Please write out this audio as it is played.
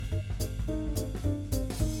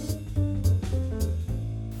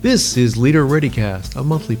This is Leader ReadyCast, a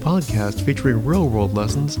monthly podcast featuring real-world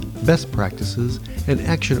lessons, best practices, and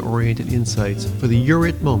action-oriented insights for the you're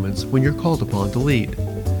it moments when you're called upon to lead.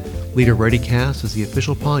 Leader ReadyCast is the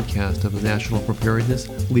official podcast of the National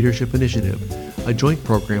Preparedness Leadership Initiative, a joint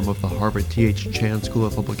program of the Harvard T.H. Chan School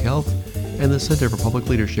of Public Health and the Center for Public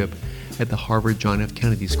Leadership at the Harvard John F.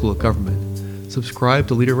 Kennedy School of Government. Subscribe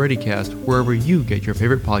to Leader ReadyCast wherever you get your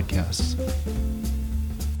favorite podcasts.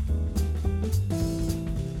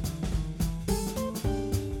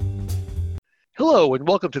 Hello, and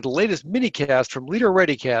welcome to the latest minicast from Leader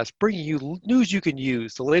ReadyCast, bringing you news you can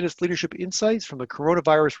use, the latest leadership insights from the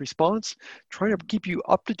coronavirus response, trying to keep you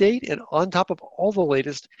up to date and on top of all the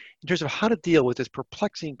latest in terms of how to deal with this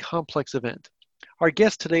perplexing, complex event. Our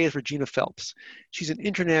guest today is Regina Phelps. She's an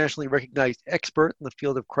internationally recognized expert in the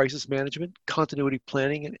field of crisis management, continuity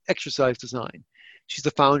planning, and exercise design. She's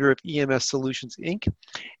the founder of EMS Solutions, Inc.,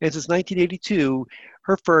 and since 1982,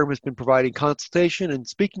 her firm has been providing consultation and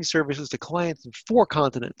speaking services to clients in 4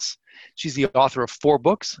 continents. She's the author of 4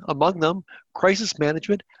 books, among them Crisis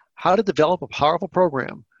Management, How to Develop a Powerful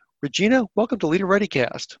Program. Regina, welcome to Leader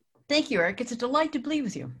ReadyCast. Thank you, Eric. It's a delight to be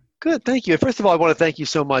with you. Good, thank you. First of all, I want to thank you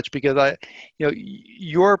so much because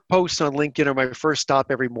your posts on LinkedIn are my first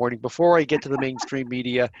stop every morning. Before I get to the mainstream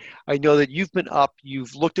media, I know that you've been up,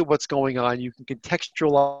 you've looked at what's going on, you can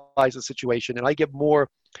contextualize the situation, and I get more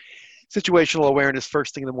situational awareness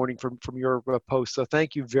first thing in the morning from your posts. So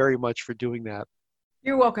thank you very much for doing that.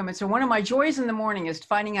 You're welcome. It's one of my joys in the morning is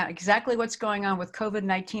finding out exactly what's going on with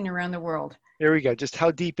COVID-19 around the world. There we go. Just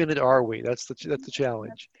how deep in it are we? That's the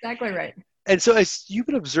challenge. That's exactly right. And so as you've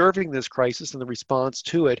been observing this crisis and the response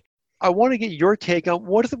to it, I want to get your take on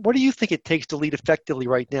what do you think it takes to lead effectively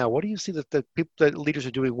right now? What do you see that leaders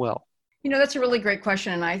are doing well? You know, that's a really great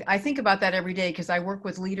question. And I think about that every day because I work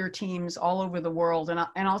with leader teams all over the world. And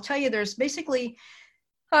I'll tell you, there's basically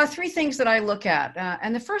 3 things that I look at.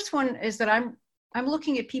 And the first one is that I'm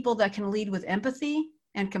looking at people that can lead with empathy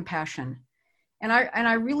and compassion. And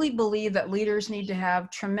I really believe that leaders need to have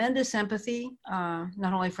tremendous empathy,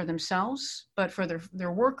 not only for themselves, but for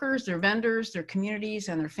their workers, their vendors, their communities,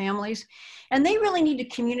 and their families. And they really need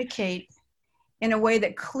to communicate in a way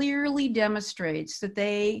that clearly demonstrates that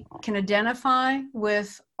they can identify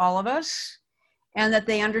with all of us and that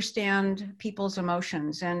they understand people's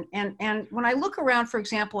emotions. And when I look around, for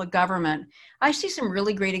example, at government, I see some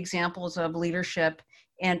really great examples of leadership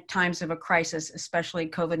in times of a crisis, especially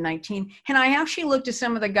COVID-19. And I actually looked at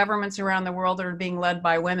some of the governments around the world that are being led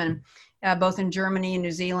by women, both in Germany and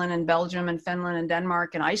New Zealand and Belgium and Finland and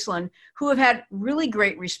Denmark and Iceland, who have had really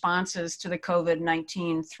great responses to the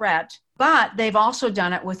COVID-19 threat, but they've also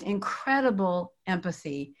done it with incredible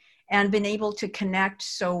empathy and been able to connect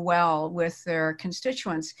so well with their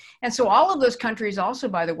constituents. And so all of those countries also,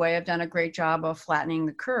 by the way, have done a great job of flattening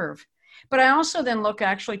the curve. But I also then look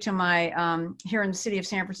actually to my, here in the city of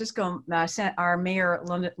San Francisco, our mayor,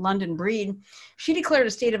 London Breed, she declared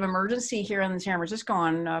a state of emergency here in San Francisco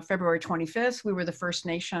on February 25th. We were the first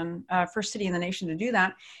city in the nation to do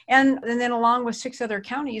that. And then along with 6 other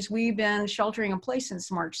counties, we've been sheltering in place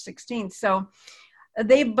since March 16th. So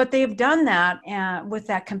they've done that with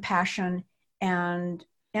that compassion and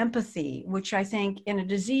empathy, which I think in a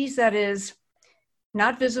disease that is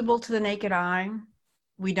not visible to the naked eye,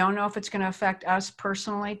 we don't know if it's going to affect us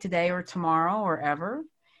personally today or tomorrow or ever.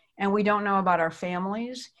 And we don't know about our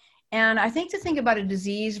families. And I think to think about a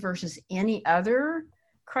disease versus any other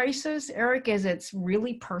crisis, Eric, is it's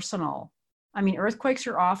really personal. I mean, earthquakes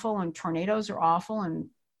are awful and tornadoes are awful and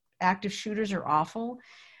active shooters are awful.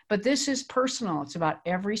 But this is personal. It's about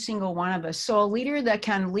every single one of us. So a leader that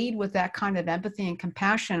can lead with that kind of empathy and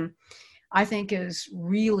compassion, I think is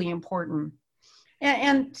really important.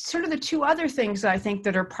 And sort of the 2 other things I think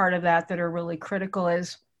that are part of that are really critical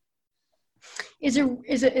is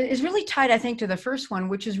really tied, I think, to the first one,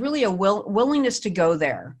 which is really a willingness to go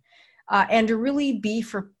there and to really be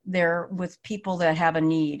there with people that have a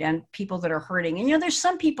need and people that are hurting. And, you know, there's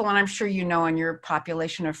some people, and I'm sure you know in your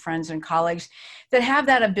population of friends and colleagues, that have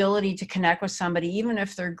that ability to connect with somebody, even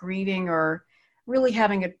if they're grieving or really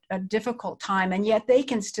having a difficult time, and yet they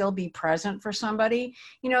can still be present for somebody.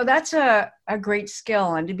 You know, that's a great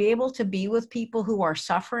skill. And to be able to be with people who are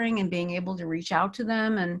suffering and being able to reach out to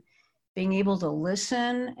them and being able to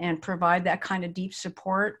listen and provide that kind of deep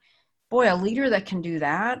support. Boy, a leader that can do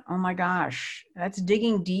that, oh my gosh, that's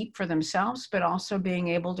digging deep for themselves, but also being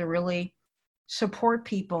able to really support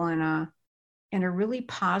people in a really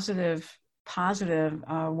positive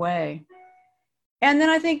way. And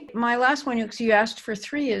then I think my last one, because you asked for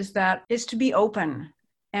 3, is to be open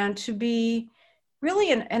and to be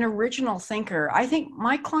really an original thinker. I think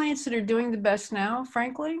my clients that are doing the best now,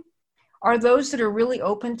 frankly, are those that are really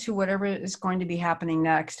open to whatever is going to be happening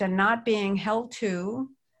next and not being held to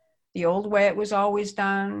the old way it was always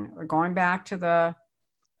done or going back to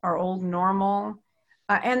our old normal.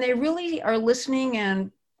 And they really are listening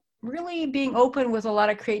and really being open with a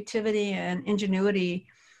lot of creativity and ingenuity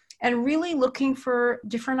and really looking for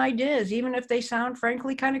different ideas, even if they sound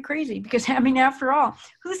frankly kind of crazy. Because I mean, after all,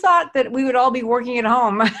 who thought that we would all be working at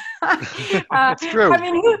home? It's true. I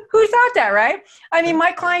mean, who thought that, right? I mean,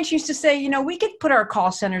 my clients used to say, we could put our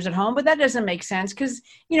call centers at home, but that doesn't make sense because,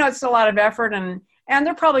 it's a lot of effort and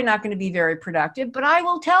they're probably not going to be very productive. But I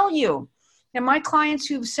will tell you, and my clients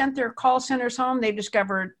who've sent their call centers home, they've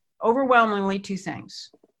discovered overwhelmingly two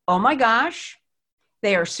things. Oh my gosh,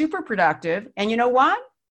 they are super productive. And you know what?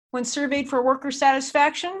 When surveyed for worker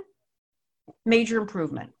satisfaction, major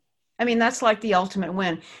improvement. I mean, that's like the ultimate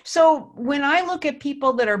win. So when I look at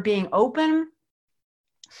people that are being open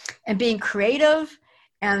and being creative,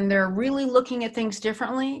 and they're really looking at things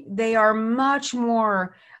differently, they are much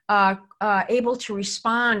more able to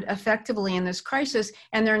respond effectively in this crisis,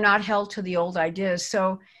 and they're not held to the old ideas.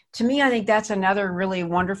 So to me, I think that's another really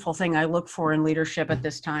wonderful thing I look for in leadership at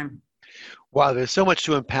this time. Wow, there's so much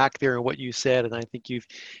to unpack there in what you said, and I think you've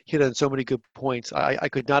hit on so many good points. I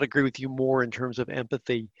could not agree with you more in terms of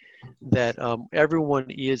empathy, that everyone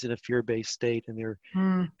is in a fear-based state, and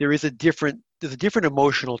there's a different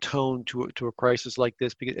emotional tone to a crisis like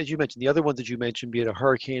this, because as you mentioned, the other ones that you mentioned, be it a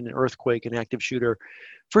hurricane, an earthquake, an active shooter,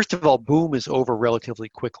 first of all, boom, is over relatively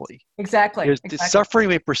quickly. Exactly. The suffering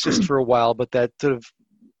may persist for a while, but that sort of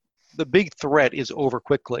the big threat is over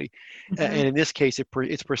quickly. Mm-hmm. And in this case,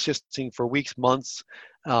 it's persisting for weeks, months,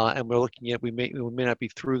 and we're looking at we may not be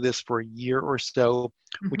through this for a year or so,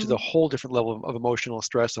 mm-hmm. which is a whole different level of emotional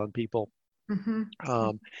stress on people. Mm-hmm.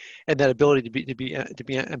 And that ability to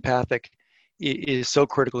be empathic is so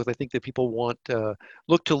critical, because I think that people want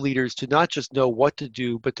look to leaders to not just know what to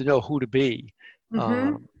do, but to know who to be.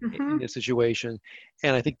 In this situation.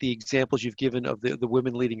 And I think the examples you've given of the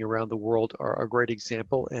women leading around the world are a great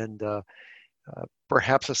example, and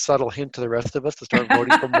perhaps a subtle hint to the rest of us to start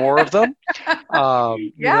voting for more of them.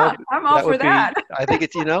 I'm all for that. I think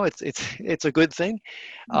it's a good thing,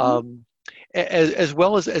 as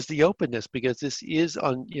well as the openness, because this is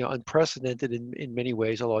unprecedented in many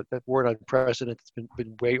ways. Although that word unprecedented has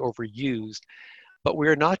been way overused, but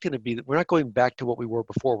we're not going back to what we were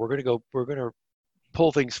before. We're going to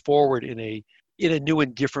pull things forward in a new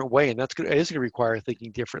and different way, and it is going to require thinking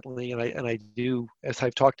differently. And I do, as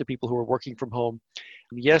I've talked to people who are working from home,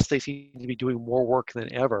 yes, they seem to be doing more work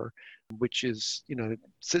than ever, which is,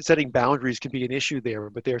 setting boundaries can be an issue there,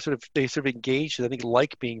 but they sort of engaged, and I think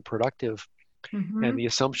like being productive. Mm-hmm. And the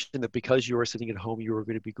assumption that because you are sitting at home, you are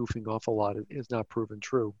going to be goofing off a lot is not proven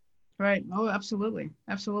true. Right. Oh, absolutely.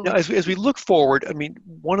 Absolutely. Now, as we look forward, I mean,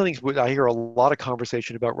 one of the things I hear a lot of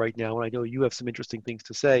conversation about right now, and I know you have some interesting things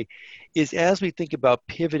to say, is as we think about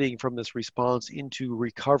pivoting from this response into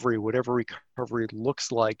recovery, whatever recovery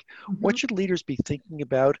looks like, what should leaders be thinking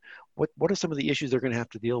about? What are some of the issues they're going to have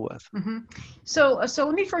to deal with? So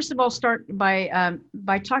let me first of all start by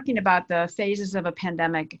talking about the phases of a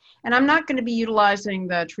pandemic. And I'm not going to be utilizing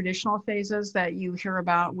the traditional phases that you hear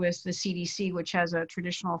about with the CDC, which has a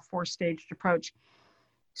traditional 4-staged approach.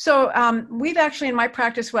 So we've actually, in my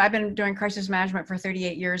practice, I've been doing crisis management for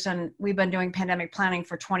 38 years, and we've been doing pandemic planning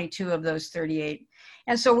for 22 of those 38.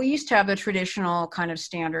 And so we used to have the traditional kind of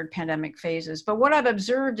standard pandemic phases. But what I've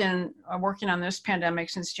observed in working on this pandemic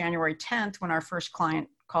since January 10th, when our first client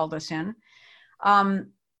called us in,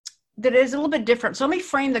 that is a little bit different. So let me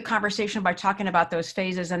frame the conversation by talking about those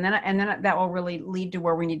phases, and then that will really lead to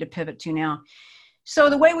where we need to pivot to now.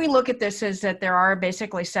 So the way we look at this is that there are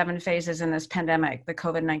basically 7 phases in this pandemic, the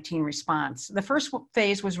COVID-19 response. The first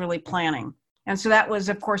phase was really planning. And so that was,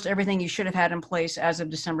 of course, everything you should have had in place as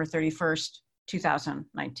of December 31st,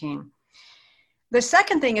 2019. The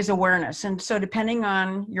second thing is awareness. And so depending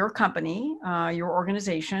on your company, your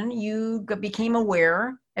organization, you became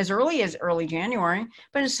aware as early January,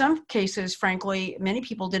 but in some cases, frankly, many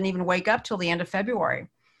people didn't even wake up till the end of February.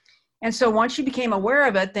 And so once you became aware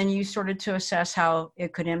of it, then you started to assess how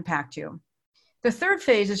it could impact you. The third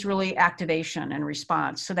phase is really activation and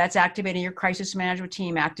response. So that's activating your crisis management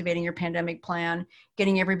team, activating your pandemic plan,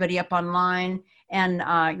 getting everybody up online, and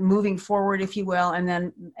moving forward, if you will, and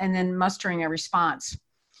then mustering a response.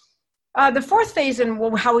 The fourth phase in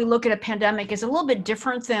how we look at a pandemic is a little bit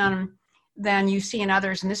different than you see in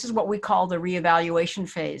others, and this is what we call the reevaluation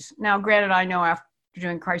phase. Now, granted, I know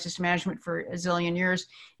doing crisis management for a zillion years,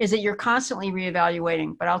 is that you're constantly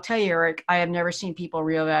reevaluating. But I'll tell you, Eric, I have never seen people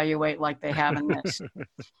reevaluate like they have in this.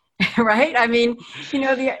 Right? I mean,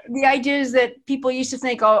 the idea is that people used to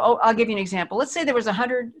think, I'll give you an example. Let's say there was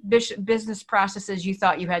 100 business processes you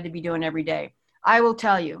thought you had to be doing every day. I will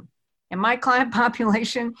tell you, in my client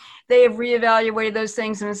population, they have reevaluated those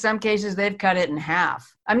things. And in some cases, they've cut it in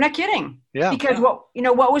half. I'm not kidding. Yeah. Because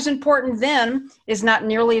what was important then is not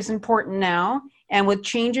nearly as important now. And with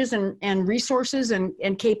changes and resources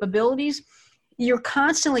and capabilities, you're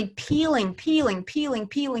constantly peeling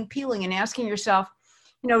and asking yourself,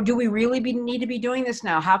 do we really need to be doing this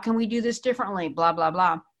now? How can we do this differently? Blah, blah,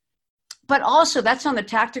 blah. But also that's on the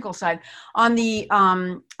tactical side. On the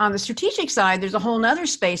strategic side, there's a whole nother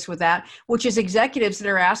space with that, which is executives that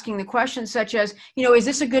are asking the questions such as, is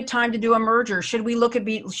this a good time to do a merger? Should we look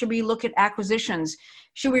at acquisitions?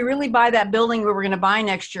 Should we really buy that building we were going to buy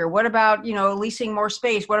next year? What about, leasing more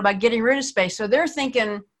space? What about getting rid of space? So they're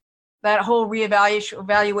thinking that whole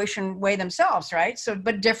reevaluation way themselves, right? So,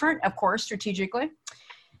 but different, of course, strategically.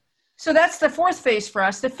 So that's the fourth phase for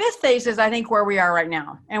us. The fifth phase is, I think, where we are right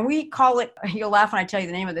now. And we call it, you'll laugh when I tell you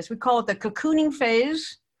the name of this, we call it the cocooning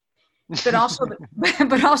phase, but also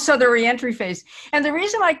the reentry phase. And the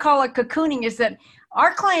reason I call it cocooning is that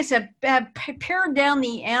our clients have pared down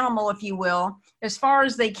the animal, if you will, as far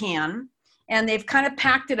as they can. And they've kind of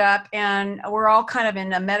packed it up, and we're all kind of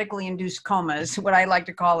in a medically induced coma is what I like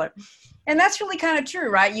to call it. And that's really kind of true,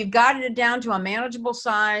 right? You've got it down to a manageable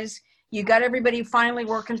size. You got everybody finally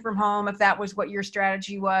working from home, if that was what your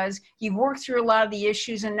strategy was. You've worked through a lot of the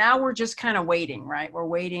issues, and now we're just kind of waiting, right? We're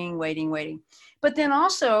waiting. But then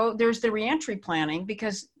also there's the reentry planning,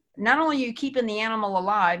 because not only are you keeping the animal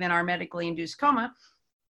alive in our medically induced coma,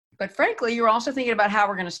 but frankly, you're also thinking about how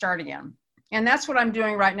we're going to start again. And that's what I'm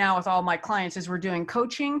doing right now with all my clients, is we're doing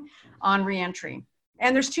coaching on reentry.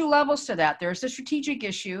 And there's two levels to that. There's the strategic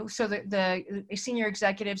issue. So the senior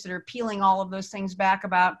executives that are peeling all of those things back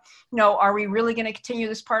about, are we really going to continue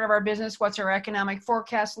this part of our business? What's our economic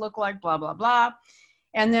forecast look like? Blah, blah, blah.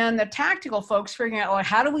 And then the tactical folks figuring out,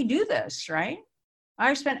 how do we do this, right?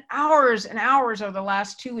 I've spent hours and hours over the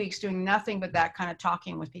last 2 weeks doing nothing but that kind of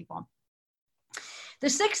talking with people. The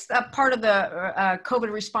sixth part of the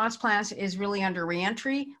COVID response plans is really under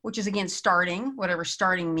reentry, which is, again, starting, whatever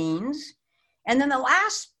starting means. And then the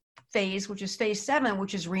last phase, which is phase 7,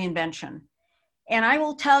 which is reinvention. And I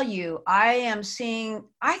will tell you, I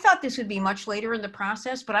thought this would be much later in the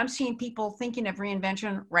process, but I'm seeing people thinking of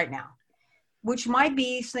reinvention right now, which might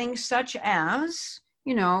be things such as,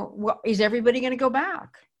 is everybody going to go back?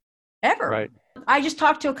 Ever? Right. I just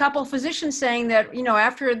talked to a couple of physicians saying that,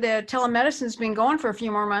 after the telemedicine's been going for a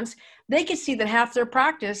few more months, they could see that half their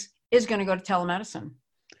practice is going to go to telemedicine.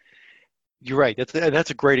 You're right. That's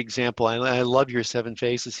a great example. I love your 7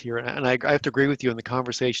 phases here. And I have to agree with you in the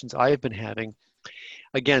conversations I have been having.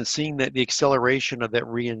 Again, seeing that the acceleration of that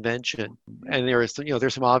reinvention, and there's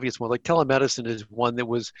some obvious ones, like telemedicine is one that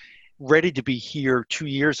was ready to be here 2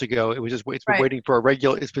 years ago. It's been right. waiting for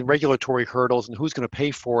it's been regulatory hurdles and who's going to pay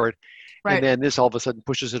for it. Right. And then this all of a sudden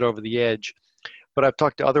pushes it over the edge. But I've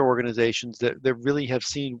talked to other organizations that really have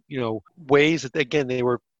seen, ways that, again,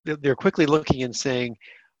 they're quickly looking and saying,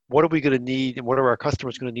 what are we going to need and what are our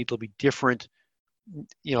customers going to need that'll be different,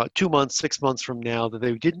 2 months, 6 months from now that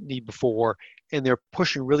they didn't need before. And they're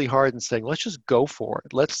pushing really hard and saying, let's just go for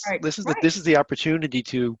it. This is the opportunity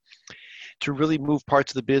to really move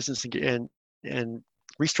parts of the business and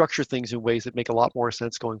restructure things in ways that make a lot more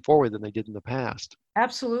sense going forward than they did in the past.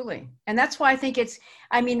 Absolutely. And that's why I think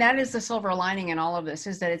that is the silver lining in all of this,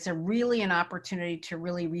 is that it's really an opportunity to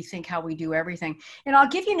really rethink how we do everything. And I'll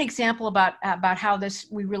give you an example about how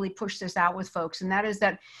we really push this out with folks. And that is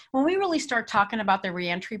that when we really start talking about the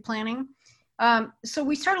reentry planning, so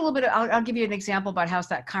we start a little bit, I'll give you an example about how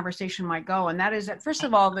that conversation might go. And that is that, first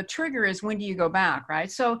of all, the trigger is, when do you go back,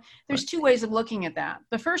 right? So there's 2 ways of looking at that.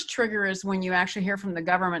 The first trigger is when you actually hear from the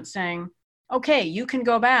government saying, okay, you can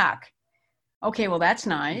go back. Okay, well, that's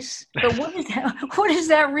nice. But what does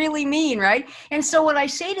that really mean, right? And so what I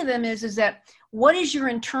say to them is that, what is your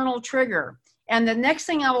internal trigger? And the next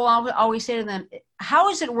thing I will always say to them, how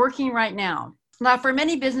is it working right now? Now, for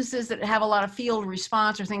many businesses that have a lot of field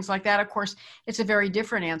response or things like that, of course, it's a very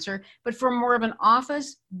different answer. But for more of an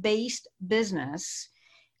office-based business,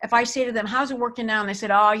 if I say to them, how's it working now? And they said,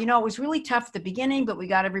 it was really tough at the beginning, but we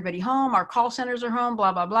got everybody home. Our call centers are home,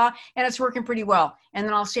 blah, blah, blah. And it's working pretty well. And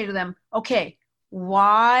then I'll say to them, okay,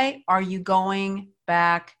 why are you going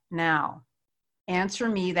back now? Answer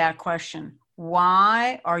me that question.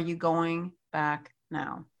 Why are you going back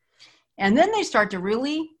now? And then they start to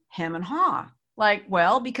really hem and haw. Like,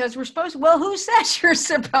 well, because we're supposed to. Well, who says you're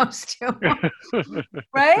supposed to?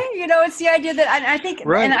 Right? It's the idea that I think,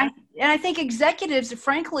 Right. and I think executives,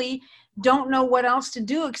 frankly, don't know what else to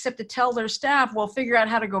do except to tell their staff, well, figure out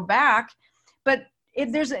how to go back. But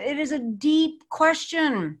it is a deep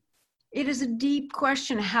question. It is a deep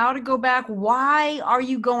question, how to go back. Why are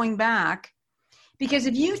you going back? Because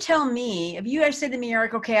if you tell me, if you guys say to me,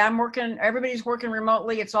 Eric, okay, I'm working, everybody's working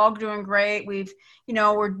remotely, it's all doing great. We're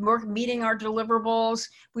meeting our deliverables.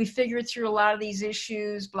 We figured through a lot of these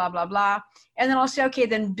issues, blah, blah, blah. And then I'll say, okay,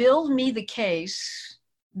 then build me the case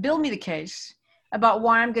about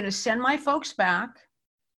why I'm going to send my folks back.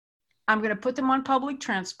 I'm going to put them on public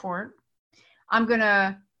transport. I'm going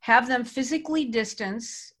to have them physically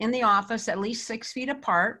distance in the office at least 6 feet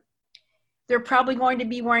apart. They're probably going to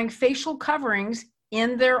be wearing facial coverings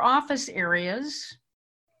in their office areas.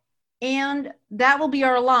 And that will be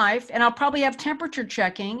our life. And I'll probably have temperature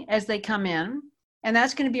checking as they come in. And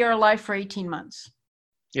that's going to be our life for 18 months.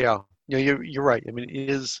 Yeah. You're right. I mean, it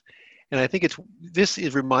is, and I think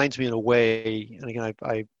it reminds me in a way, and again,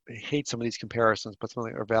 I hate some of these comparisons, but some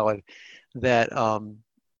of them are valid, that,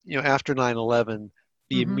 after 9/11,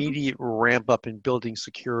 the immediate ramp up in building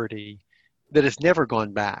security that has never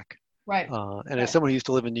gone back. Right. As someone who used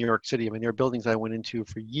to live in New York City, I mean, there are buildings I went into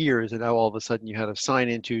for years, and now all of a sudden you had to sign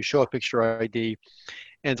into, show a picture ID,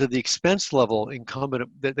 and to the expense level incumbent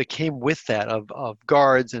that came with that of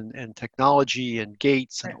guards and technology and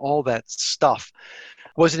gates and all that stuff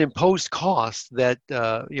was an imposed cost that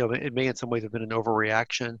it may in some ways have been an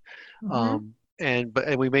overreaction, and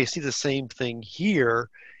we may see the same thing here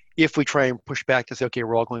if we try and push back to say, okay,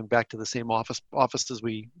 we're all going back to the same offices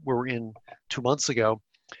we were in 2 months ago.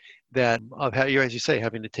 That as you say,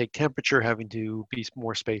 having to take temperature, having to be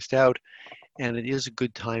more spaced out, and it is a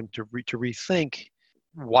good time to rethink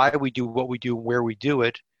why we do what we do, where we do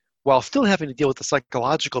it, while still having to deal with the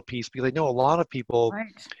psychological piece, because I know a lot of people,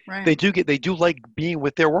 they do like being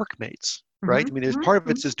with their workmates, right? I mean, there's part of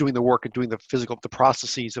it's just doing the work and doing the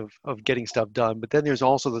processes of getting stuff done, but then there's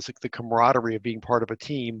also the camaraderie of being part of a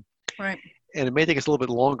team, right? And it may take us a little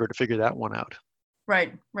bit longer to figure that one out.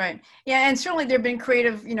 Right. Yeah, and certainly there have been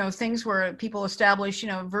creative, things where people establish,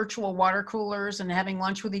 virtual water coolers and having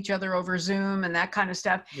lunch with each other over Zoom and that kind of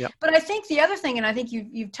stuff. Yep. But I think the other thing, and I think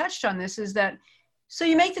you've touched on this, is that so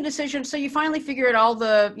you make the decision, so you finally figure out all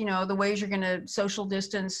the, the ways you're going to social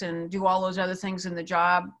distance and do all those other things in the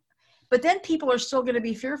job. But then people are still going to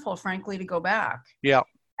be fearful, frankly, to go back. Yeah.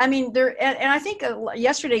 I mean, and I think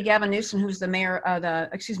yesterday, Gavin Newsom, who's the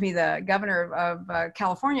the governor of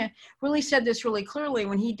California, really said this really clearly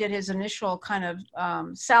when he did his initial kind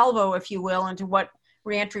of salvo, if you will, into what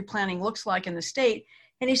reentry planning looks like in the state.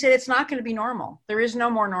 And he said, it's not going to be normal. There is no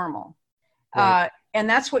more normal. Right. And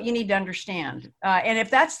that's what you need to understand. And if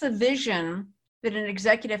that's the vision that an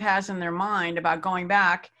executive has in their mind about going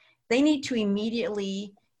back, they need to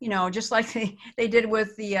immediately, just like they did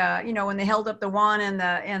with the, when they held up the one and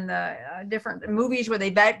the different movies where they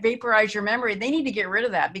vaporize your memory, they need to get rid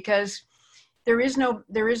of that, because there is no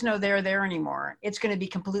there anymore. It's going to be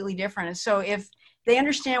completely different. And so if they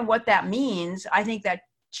understand what that means, I think that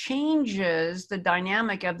changes the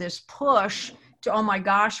dynamic of this push to, oh my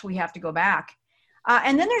gosh, we have to go back.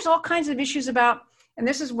 And then there's all kinds of issues about, and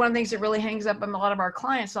this is one of the things that really hangs up on a lot of our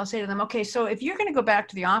clients. I'll say to them, okay, so if you're going to go back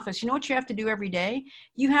to the office, you know what you have to do every day?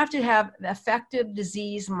 You have to have effective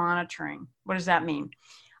disease monitoring. What does that mean?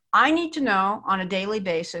 I need to know on a daily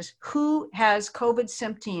basis who has COVID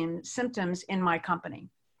symptoms in my company.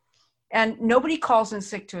 And nobody calls in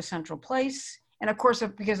sick to a central place. And of course,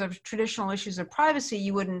 because of traditional issues of privacy,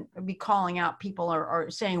 you wouldn't be calling out people or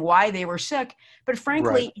saying why they were sick. But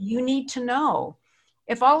frankly, you need to know.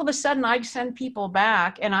 If all of a sudden I send people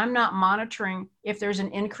back and I'm not monitoring if there's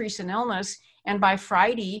an increase in illness, and by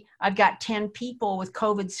Friday I've got 10 people with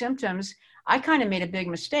COVID symptoms, I kind of made a big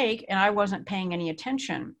mistake and I wasn't paying any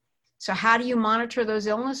attention. So how do you monitor those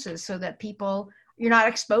illnesses so that you're not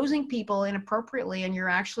exposing people inappropriately and you're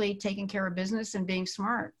actually taking care of business and being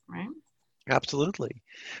smart, right? Absolutely.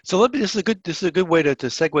 So this is a good way to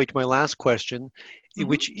segue to my last question,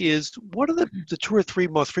 which is, what are the 2 or 3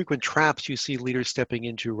 most frequent traps you see leaders stepping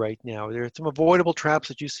into right now? Are there some avoidable traps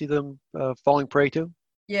that you see them falling prey to?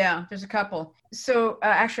 Yeah, there's a couple. So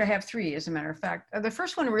actually I have 3, as a matter of fact. The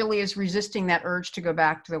first one really is resisting that urge to go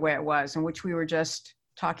back to the way it was, in which we were just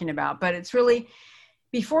talking about. But it's really,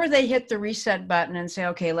 before they hit the reset button and say,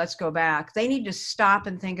 okay, let's go back, they need to stop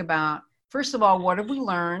and think about, first of all, what have we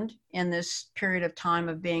learned in this period of time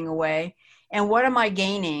of being away? And what am I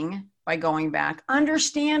gaining by going back?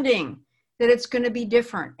 Understanding that it's going to be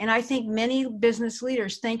different. And I think many business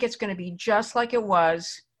leaders think it's going to be just like it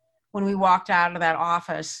was when we walked out of that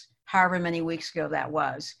office, however many weeks ago that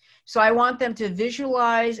was. So I want them to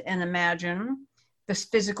visualize and imagine this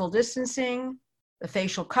physical distancing, the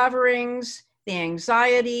facial coverings, the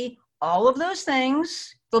anxiety, all of those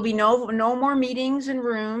things. There'll be no more meetings in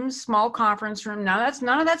rooms, small conference room.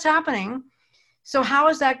 None of that's happening. So how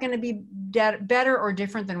is that going to be better or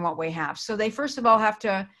different than what we have? So they first of all have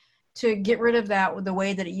to get rid of that with the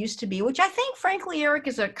way that it used to be, which I think, frankly, Eric,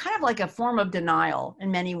 is a kind of like a form of denial in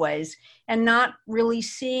many ways, and not really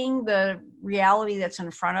seeing the reality that's in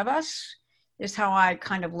front of us is how I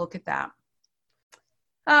kind of look at that.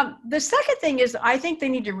 The second thing is I think they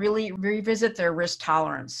need to really revisit their risk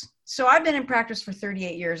tolerance. So I've been in practice for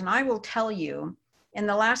 38 years, and I will tell you, in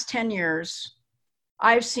the last 10 years,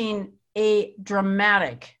 I've seen a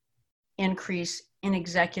dramatic increase in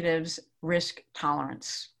executives' risk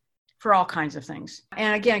tolerance for all kinds of things.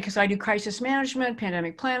 And again, because I do crisis management,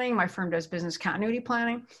 pandemic planning, my firm does business continuity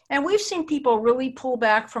planning. And we've seen people really pull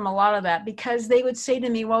back from a lot of that because they would say to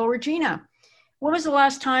me, well, Regina, when was the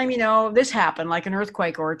last time, this happened, like an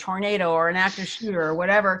earthquake or a tornado or an active shooter or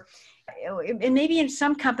whatever? And maybe in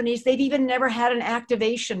some companies, they've even never had an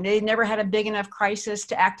activation. They've never had a big enough crisis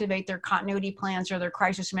to activate their continuity plans or their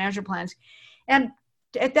crisis management plans. And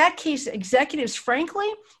at that case, executives, frankly,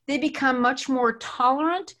 they become much more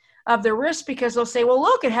tolerant of the risk because they'll say, well,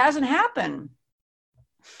 look, it hasn't happened.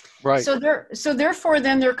 Right. So therefore,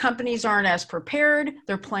 then their companies aren't as prepared,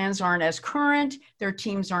 their plans aren't as current, their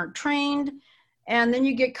teams aren't trained, and then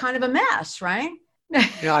you get kind of a mess, right?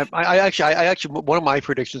 Yeah, I actually, one of my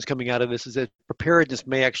predictions coming out of this is that preparedness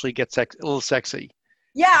may actually get a little sexy.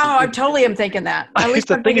 Yeah, I totally am thinking that. At least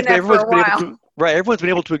I'm thinking that for a while. Everyone's been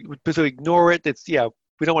able to ignore it.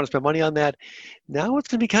 We don't want to spend money on that. Now it's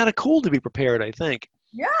going to be kind of cool to be prepared, I think.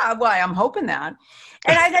 Yeah, well, I'm hoping that.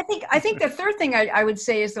 And I think the third thing I would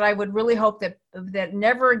say is that I would really hope that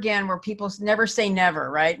never again, where people never say never,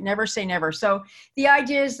 right? Never say never. So the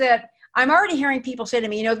idea is that I'm already hearing people say to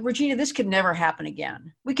me, Regina, this could never happen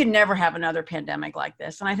again. We could never have another pandemic like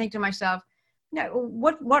this. And I think to myself, no,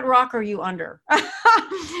 what rock are you under?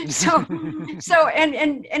 so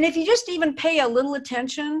if you just even pay a little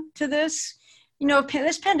attention to this,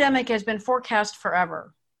 this pandemic has been forecast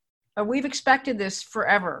forever. We've expected this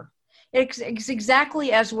forever. It's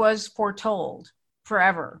exactly as was foretold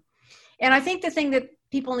forever. And I think the thing that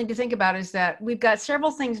people need to think about is that we've got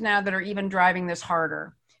several things now that are even driving this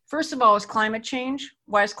harder. First of all, is climate change.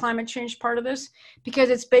 Why is climate change part of this? Because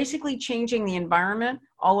it's basically changing the environment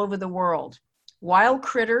all over the world. Wild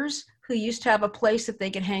critters who used to have a place that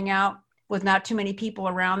they could hang out with not too many people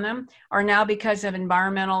around them are now, because of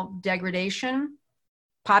environmental degradation,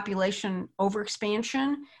 population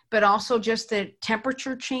overexpansion, but also just the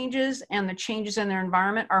temperature changes and the changes in their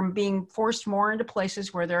environment, are being forced more into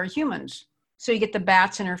places where there are humans. So you get the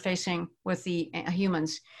bats interfacing with the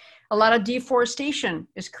humans. A lot of deforestation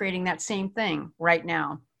is creating that same thing right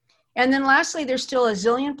now. And then lastly, there's still a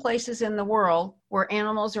zillion places in the world where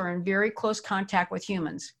animals are in very close contact with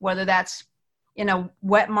humans, whether that's in a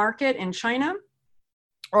wet market in China,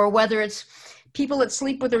 or whether it's people that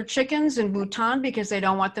sleep with their chickens in Bhutan because they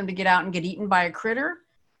don't want them to get out and get eaten by a critter.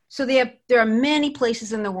 So there are many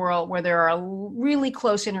places in the world where there are really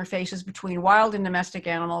close interfaces between wild and domestic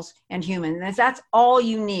animals and humans. And that's all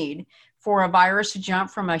you need for a virus to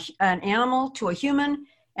jump from an animal to a human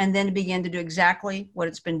and then to begin to do exactly what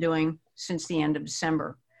it's been doing since the end of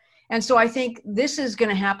December. And so I think this is going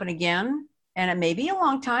to happen again, and it may be a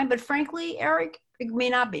long time, but frankly, Eric, it may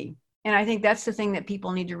not be. And I think that's the thing that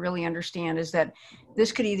people need to really understand, is that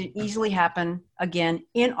this could either easily happen again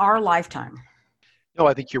in our lifetime. No,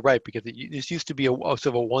 I think you're right, because this used to be a sort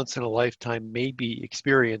of a once in a lifetime maybe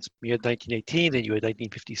experience. You had 1918, then you had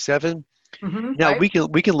 1957. Mm-hmm, now right.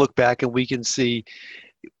 we can look back and we can see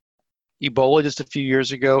Ebola just a few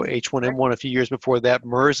years ago, H1N1 a few years before that.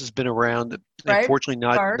 MERS has been around, unfortunately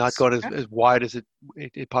not gone as wide as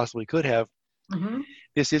it possibly could have. Mm-hmm.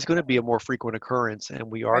 This is going to be a more frequent occurrence, and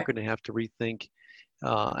we are going to have to rethink.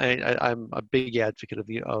 I'm a big advocate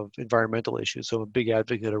of environmental issues, so I'm a big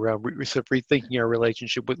advocate around rethinking our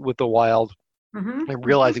relationship with the wild, and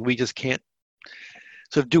realizing we just can't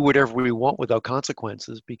sort of do whatever we want without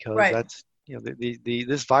consequences, because that's,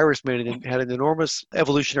 this virus had an enormous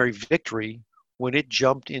evolutionary victory when it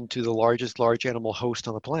jumped into the largest large animal host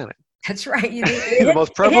on the planet. That's right. The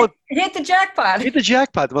most prevalent. It hit the jackpot. Hit the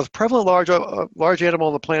jackpot. The most prevalent large animal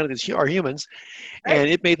on the planet are humans, and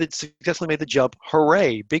it successfully made the jump.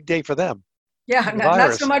 Hooray! Big day for them. Yeah,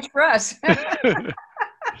 not so much for us.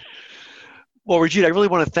 Well, Regina, I really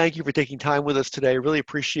want to thank you for taking time with us today. I really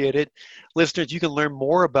appreciate it. Listeners, you can learn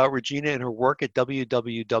more about Regina and her work at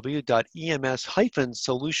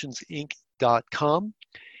www.ems-solutionsinc.com.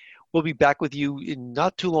 We'll be back with you in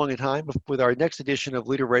not too long a time with our next edition of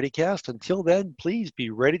Leader ReadyCast. Until then, please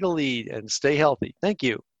be ready to lead and stay healthy. Thank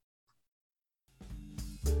you.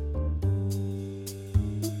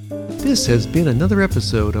 This has been another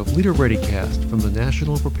episode of Leader ReadyCast from the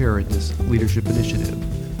National Preparedness Leadership Initiative.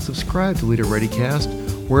 Subscribe to Leader ReadyCast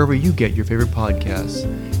wherever you get your favorite podcasts,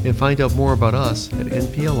 and find out more about us at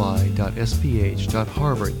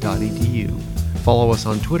npli.sph.harvard.edu. Follow us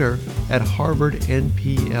on Twitter at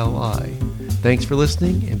HarvardNPLI. Thanks for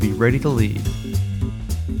listening, and be ready to lead.